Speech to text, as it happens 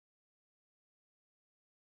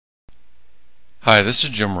Hi, this is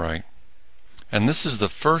Jim Wright, and this is the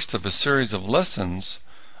first of a series of lessons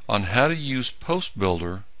on how to use Post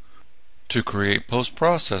Builder to create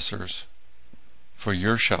postprocessors for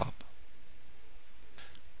your shop.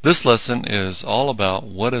 This lesson is all about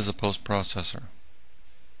what is a postprocessor.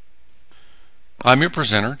 I'm your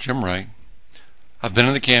presenter, Jim Wright. I've been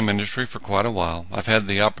in the CAM industry for quite a while. I've had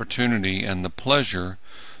the opportunity and the pleasure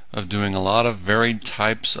of doing a lot of varied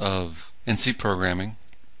types of NC programming.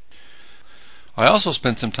 I also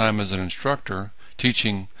spent some time as an instructor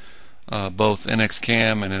teaching both NX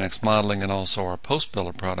CAM and NX modeling and also our Post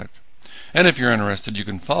Builder product. And if you're interested, you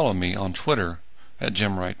can follow me on Twitter at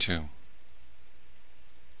JimWright2.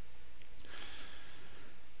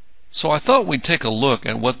 So I thought we'd take a look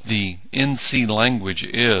at what the NC language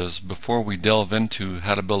is before we delve into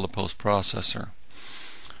how to build a postprocessor.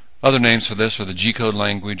 Other names for this are the G-code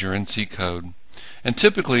language or NC code, and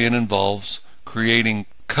typically it involves creating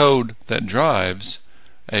code that drives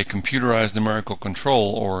a computerized numerical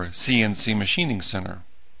control or CNC machining center.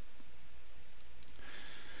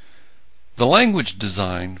 The language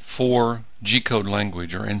design for G-code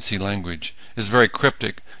language or NC language is very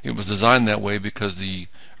cryptic. It was designed that way because the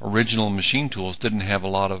original machine tools didn't have a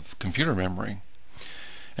lot of computer memory.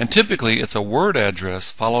 And typically it's a word address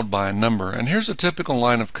followed by a number. And here's a typical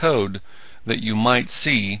line of code that you might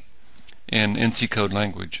see in NC code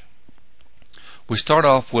language. We start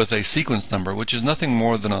off with a sequence number, which is nothing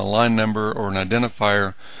more than a line number or an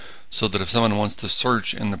identifier, so that if someone wants to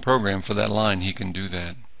search in the program for that line, he can do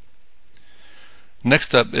that.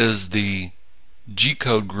 Next up is the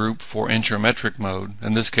G-code group for intrametric mode.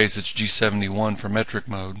 In this case it's G71 for metric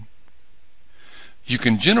mode. You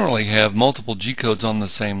can generally have multiple G-codes on the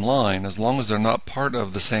same line as long as they're not part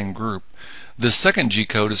of the same group. This second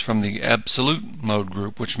G-code is from the absolute mode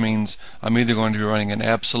group, which means I'm either going to be running an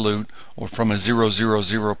absolute or from a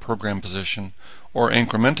 000 program position, or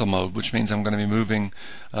incremental mode, which means I'm going to be moving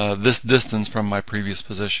this distance from my previous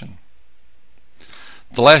position.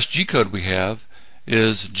 The last G-code we have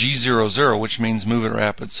is G00, which means move it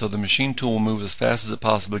rapid, so the machine tool will move as fast as it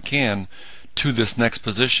possibly can to this next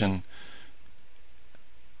position,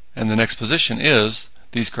 and the next position is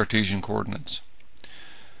these Cartesian coordinates.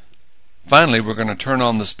 Finally, we're going to turn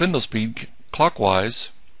on the spindle speed clockwise,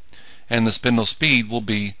 and the spindle speed will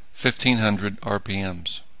be 1500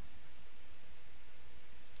 RPMs.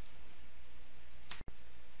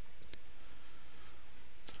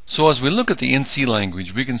 So as we look at the NC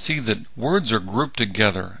language, we can see that words are grouped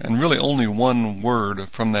together, and really only one word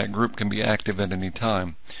from that group can be active at any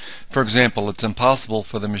time. For example, it's impossible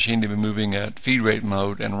for the machine to be moving at feed rate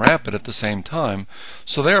mode and rapid at the same time,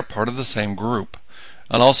 so they are part of the same group.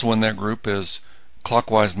 And also in that group is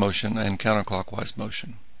clockwise motion and counterclockwise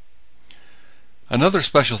motion. Another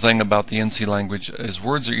special thing about the NC language is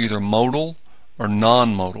words are either modal or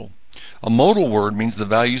non-modal. A modal word means the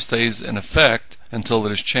value stays in effect until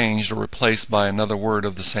it is changed or replaced by another word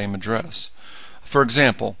of the same address. For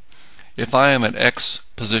example, if I am at X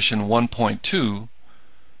position 1.2,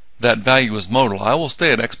 that value is modal. I will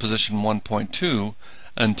stay at X position 1.2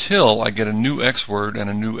 until I get a new X word and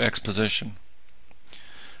a new X position.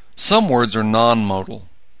 Some words are non-modal,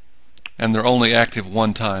 and they're only active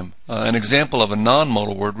one time. An example of a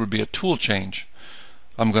non-modal word would be a tool change.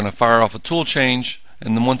 I'm going to fire off a tool change,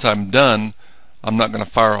 and then once I'm done, I'm not going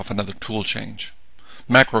to fire off another tool change.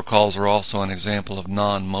 Macro calls are also an example of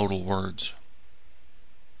non-modal words.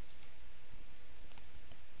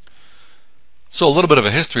 So a little bit of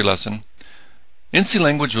a history lesson. NC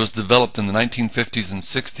language was developed in the 1950s and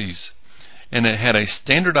 60s, and it had a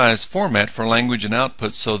standardized format for language and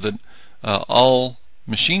output so that all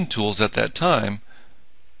machine tools at that time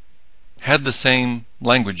had the same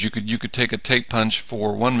language. You could take a tape punch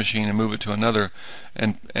for one machine and move it to another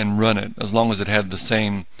and run it, as long as it had the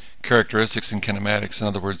same characteristics and kinematics. In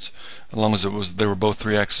other words, as long as they were both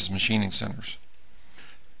 3-axis machining centers.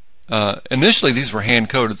 Initially these were hand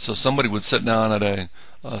coded, so somebody would sit down at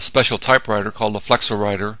a special typewriter called a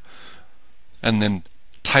flexowriter and then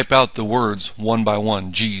type out the words one by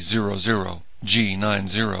one: G00,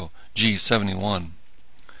 G90, G71.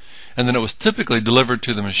 And then it was typically delivered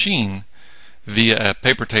to the machine via a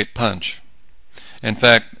paper tape punch. In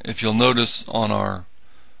fact, if you'll notice on our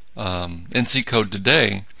NC code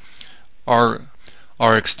today, our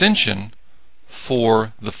extension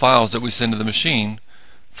for the files that we send to the machine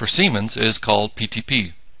for Siemens is called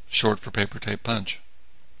PTP, short for paper tape punch.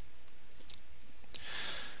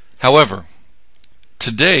 However,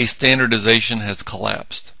 today standardization has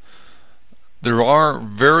collapsed. There are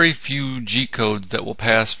very few G codes that will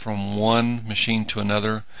pass from one machine to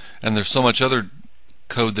another, and there's so much other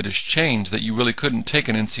code that is changed that you really couldn't take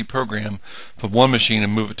an NC program from one machine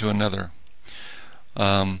and move it to another.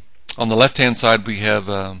 On the left hand side we have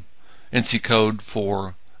NC code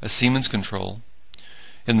for a Siemens control.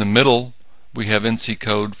 In the middle we have NC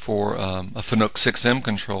code for a Fanuc 6M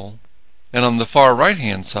control. And on the far right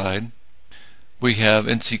hand side we have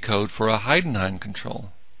NC code for a Heidenhain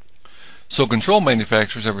control. So control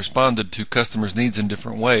manufacturers have responded to customers' needs in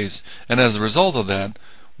different ways, and as a result of that,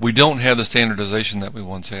 we don't have the standardization that we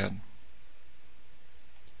once had.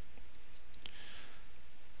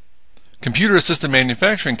 Computer-assisted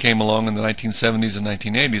manufacturing came along in the 1970s and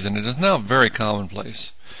 1980s, and it is now very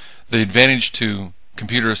commonplace. The advantage to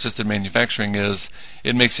computer-assisted manufacturing is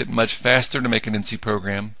it makes it much faster to make an NC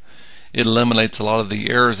program. It eliminates a lot of the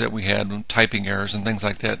errors that we had, typing errors and things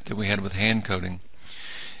like that we had with hand coding.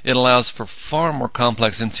 It allows for far more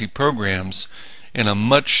complex NC programs in a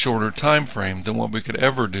much shorter time frame than what we could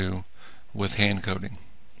ever do with hand coding.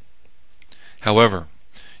 However,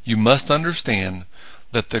 you must understand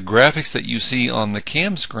that the graphics that you see on the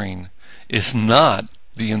CAM screen is not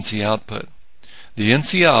the NC output. The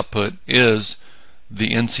NC output is the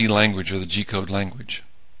NC language, or the G-code language.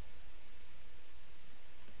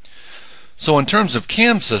 So in terms of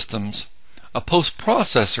CAM systems, a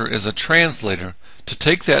postprocessor is a translator to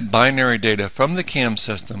take that binary data from the CAM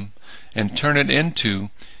system and turn it into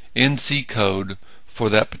NC code for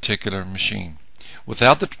that particular machine.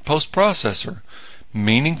 Without the postprocessor,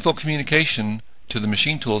 meaningful communication to the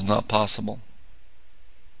machine tool is not possible.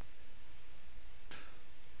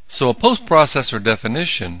 So a postprocessor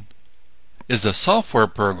definition is a software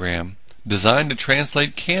program designed to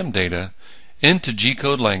translate CAM data into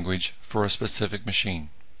G-code language for a specific machine.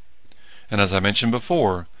 And as I mentioned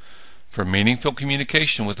before, for meaningful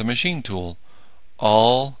communication with a machine tool,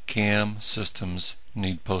 all CAM systems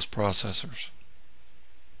need postprocessors.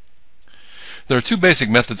 There are two basic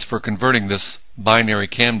methods for converting this binary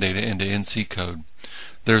CAM data into NC code.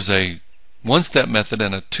 There's a one-step method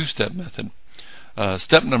and a two-step method.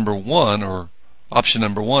 Step number one, or option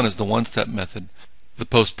number one, is the one-step method. The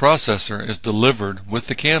postprocessor is delivered with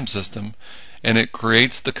the CAM system, and it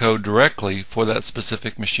creates the code directly for that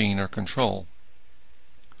specific machine or control.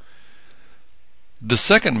 The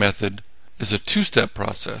second method is a two-step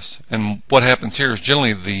process, and what happens here is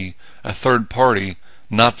generally a third party,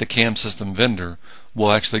 not the CAM system vendor,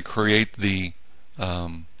 will actually create the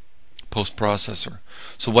postprocessor.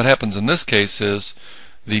 So what happens in this case is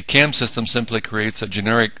the CAM system simply creates a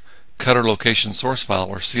generic cutter location source file,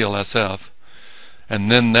 or CLSF,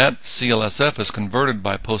 and then that CLSF is converted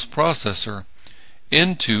by postprocessor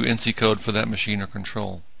into NC code for that machine or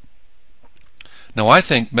control. Now I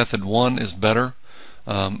think method one is better.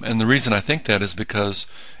 And the reason I think that is because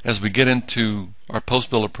as we get into our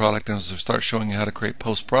PostBuilder product and as we start showing you how to create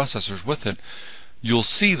postprocessors with it, you'll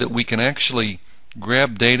see that we can actually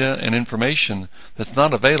grab data and information that's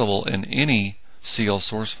not available in any CL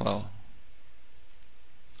source file.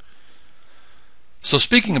 So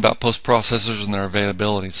speaking about postprocessors and their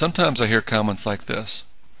availability, sometimes I hear comments like this: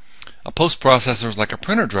 a postprocessor is like a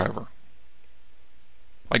printer driver.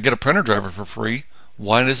 I get a printer driver for free.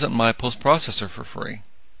 Why isn't my postprocessor for free?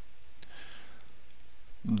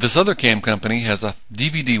 This other CAM company has a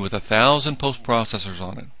DVD with 1,000 postprocessors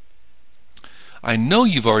on it. I know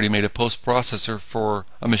you've already made a postprocessor for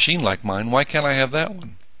a machine like mine. Why can't I have that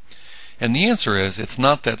one? And the answer is, it's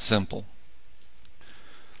not that simple.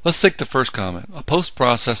 Let's take the first comment. A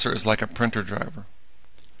postprocessor is like a printer driver.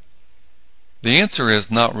 The answer is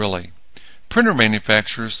not really. Printer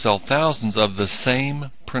manufacturers sell thousands of the same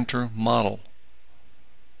printer model.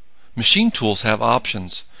 Machine tools have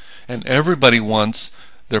options, and everybody wants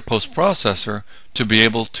their postprocessor to be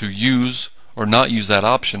able to use or not use that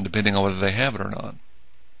option depending on whether they have it or not.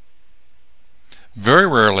 Very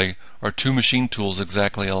rarely are two machine tools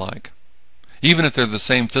exactly alike. Even if they're the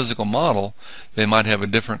same physical model, they might have a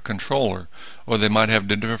different controller, or they might have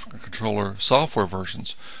different controller software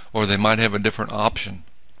versions, or they might have a different option.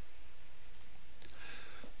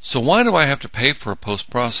 So why do I have to pay for a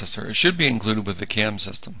postprocessor? It should be included with the CAM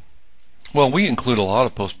system. Well, we include a lot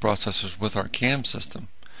of postprocessors with our CAM system.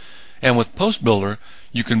 And with PostBuilder,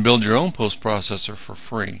 you can build your own postprocessor for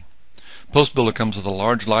free. PostBuilder comes with a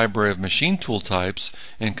large library of machine tool types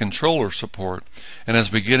and controller support. And as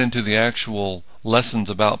we get into the actual lessons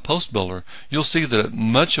about PostBuilder, you'll see that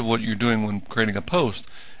much of what you're doing when creating a post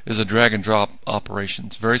is a drag and drop operation.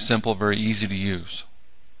 It's very simple, very easy to use.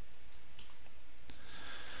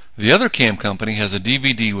 The other CAM company has a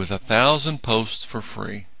DVD with 1,000 posts for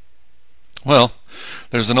free. Well,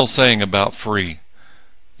 there's an old saying about free.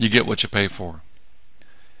 You get what you pay for.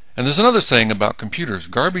 And there's another saying about computers: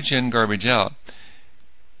 garbage in, garbage out.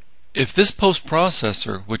 If this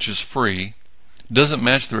postprocessor, which is free, doesn't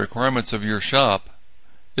match the requirements of your shop,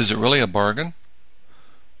 is it really a bargain?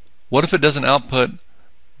 What if it doesn't output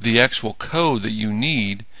the actual code that you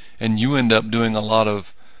need and you end up doing a lot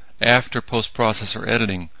of after postprocessor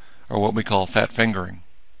editing, or what we call fat fingering?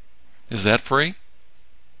 Is that free?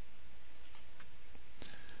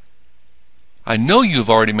 I know you've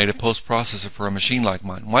already made a postprocessor for a machine like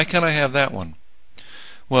mine. Why can't I have that one?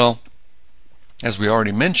 Well, as we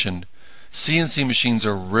already mentioned, CNC machines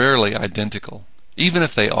are rarely identical. Even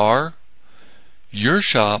if they are, your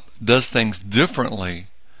shop does things differently,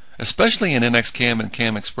 especially in NXCAM and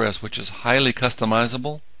CAM Express, which is highly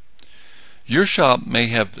customizable. Your shop may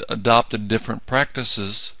have adopted different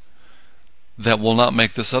practices that will not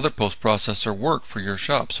make this other postprocessor work for your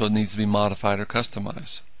shop, so it needs to be modified or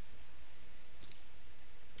customized.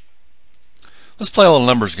 Let's play a little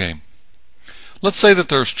numbers game. Let's say that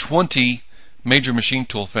there's 20 major machine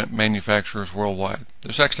tool manufacturers worldwide.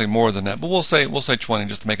 There's actually more than that, but we'll say 20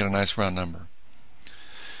 just to make it a nice round number.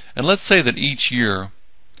 And let's say that each year,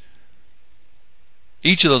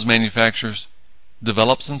 each of those manufacturers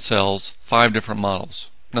develops and sells 5 different models.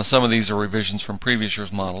 Now, some of these are revisions from previous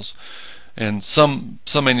year's models, and some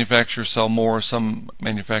manufacturers sell more, some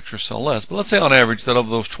manufacturers sell less. But let's say on average that of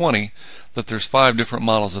those 20, that there's 5 different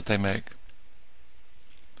models that they make.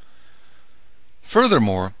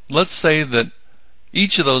 Furthermore, let's say that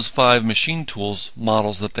each of those 5 machine tools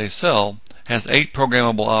models that they sell has 8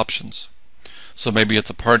 programmable options. So maybe it's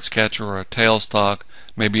a parts catcher or a tailstock,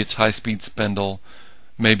 maybe it's high-speed spindle,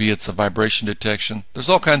 maybe it's a vibration detection. There's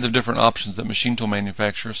all kinds of different options that machine tool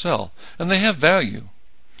manufacturers sell, and they have value.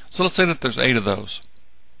 So let's say that there's 8 of those.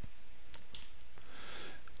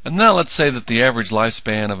 And now let's say that the average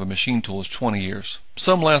lifespan of a machine tool is 20 years.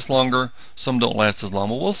 Some last longer, some don't last as long,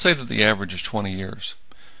 but we'll say that the average is 20 years.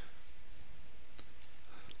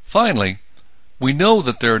 Finally, we know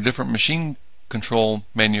that there are different machine control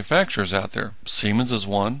manufacturers out there. Siemens is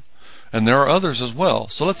one, and there are others as well.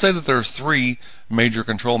 So let's say that there's 3 major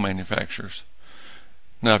control manufacturers.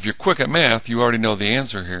 Now, if you're quick at math, you already know the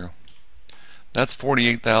answer here. That's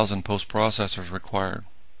 48,000 postprocessors required.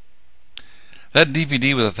 That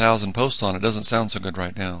DVD with 1,000 posts on it doesn't sound so good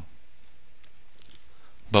right now.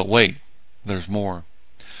 But wait, there's more.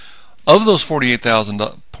 Of those 48,000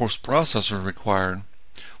 postprocessors required,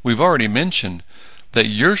 we've already mentioned that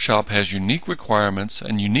your shop has unique requirements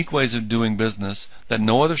and unique ways of doing business that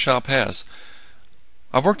no other shop has.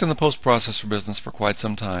 I've worked in the postprocessor business for quite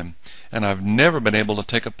some time, and I've never been able to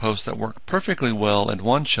take a post that worked perfectly well in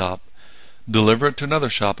one shop, deliver it to another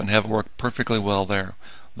shop, and have it work perfectly well there.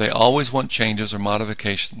 They always want changes or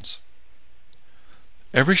modifications.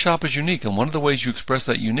 Every shop is unique, and one of the ways you express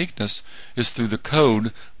that uniqueness is through the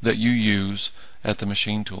code that you use at the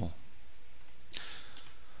machine tool.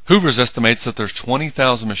 Hoover's estimates that there's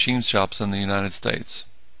 20,000 machine shops in the United States.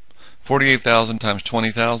 48,000 times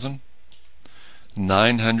 20,000,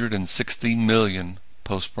 960 million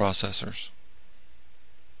postprocessors.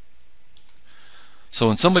 So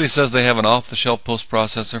when somebody says they have an off-the-shelf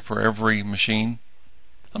postprocessor for every machine,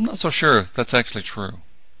 I'm not so sure that's actually true.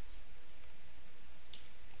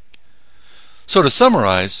 So to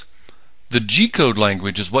summarize, the G-code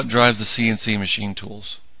language is what drives the CNC machine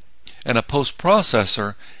tools, and a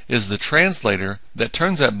postprocessor is the translator that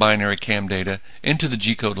turns that binary CAM data into the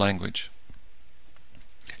G-code language.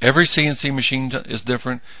 Every CNC machine is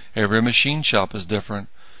different, every machine shop is different,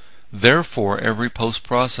 therefore every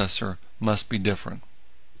postprocessor must be different.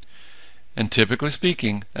 And typically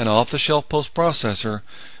speaking, an off-the-shelf postprocessor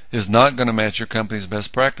is not going to match your company's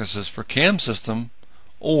best practices for CAM system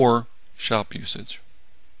or shop usage.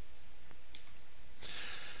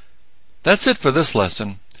 That's it for this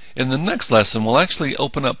lesson. In the next lesson, we'll actually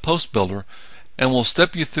open up Post Builder and we'll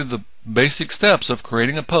step you through the basic steps of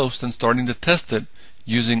creating a post and starting to test it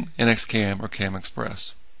using NXCAM or CAM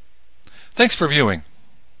Express. Thanks for viewing.